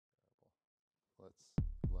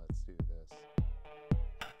let's do this.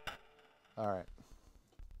 All right,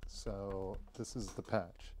 so this is the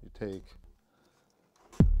patch. You take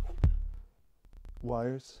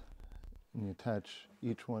wires and you attach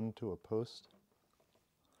each one to a post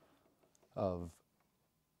of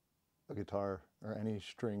a guitar or any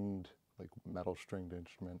stringed, like metal stringed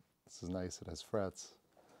instrument. This is nice, it has frets.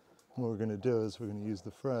 What we're going to do is we're going to use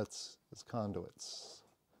the frets as conduits.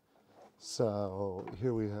 So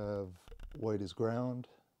here we have white is ground,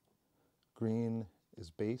 green is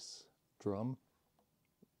bass, drum,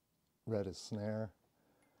 red is snare,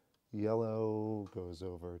 yellow goes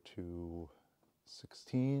over to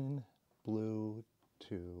 16, blue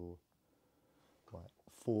to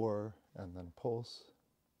 4, and then pulse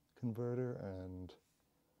converter, and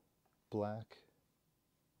black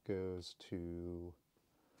goes to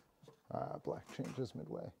black changes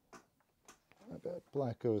midway. I bet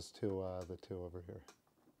black goes to the 2 over here,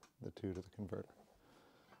 the 2 to the converter.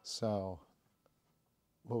 So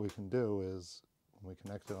what we can do is when we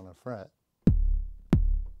connect it on a fret,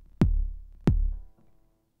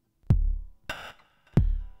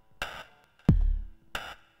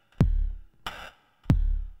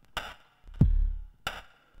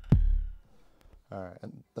 all right,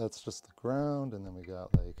 and that's just the ground, and then we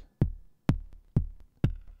got like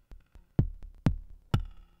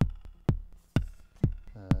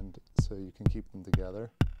and so you can keep them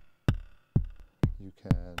together. You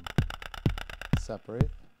can separate.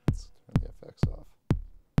 Let's turn the effects off.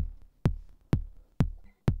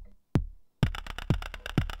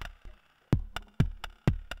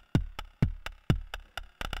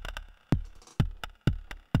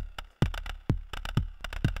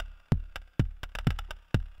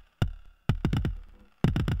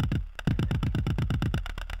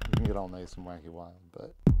 You can get all nice and wacky wild,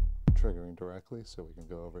 but triggering directly, so we can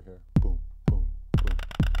go over here. Boom, boom, boom.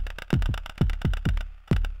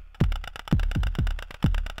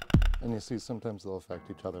 And you see sometimes they'll affect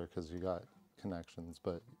each other because you got connections,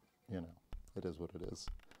 but you know, it is what it is.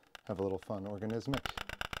 Have a little fun organismic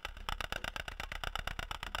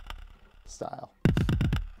style.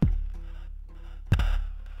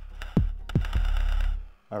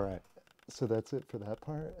 All right, so that's it for that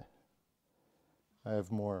part. I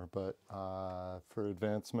have more, but for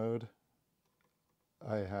advanced mode,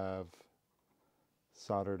 I have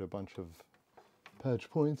soldered a bunch of patch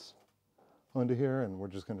points onto here, and we're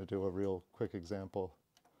just going to do a real quick example,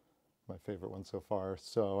 my favorite one so far.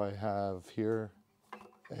 So I have here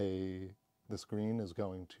this green is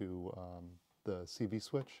going to the CV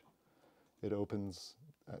switch. It opens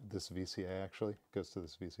this VCA, actually goes to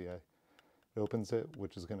this VCA. It opens it,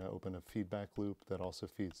 which is going to open a feedback loop that also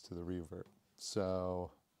feeds to the reverb.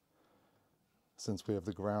 So since we have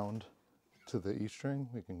the ground to the E string,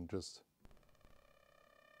 we can just,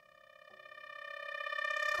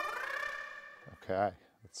 okay,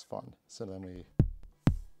 that's fun. So then we,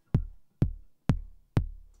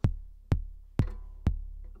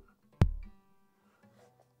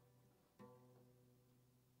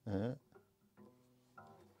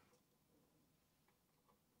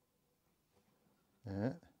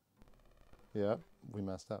 yeah, we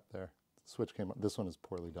messed up there. The switch came up. This one is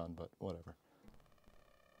poorly done, but whatever.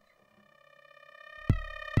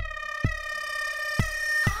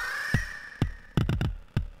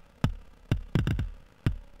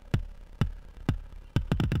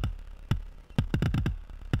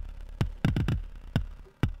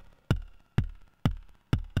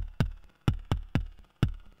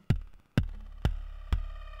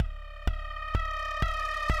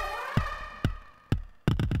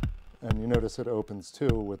 And you notice it opens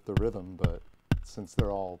too with the rhythm, but since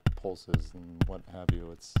they're all pulses and what have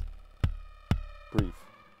you, it's brief.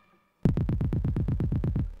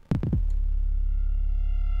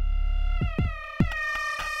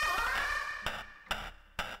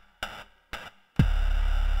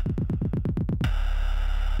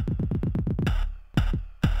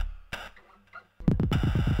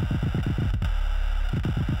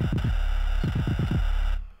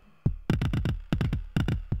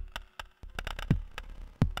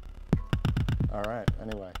 All right,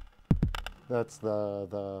 anyway, that's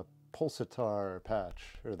the Pulsar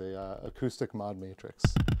patch, or the Acoustic Mod Matrix.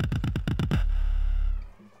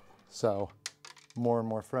 So, more and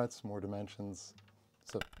more frets, more dimensions.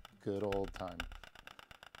 It's a good old time.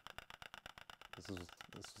 This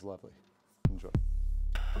is lovely. Enjoy.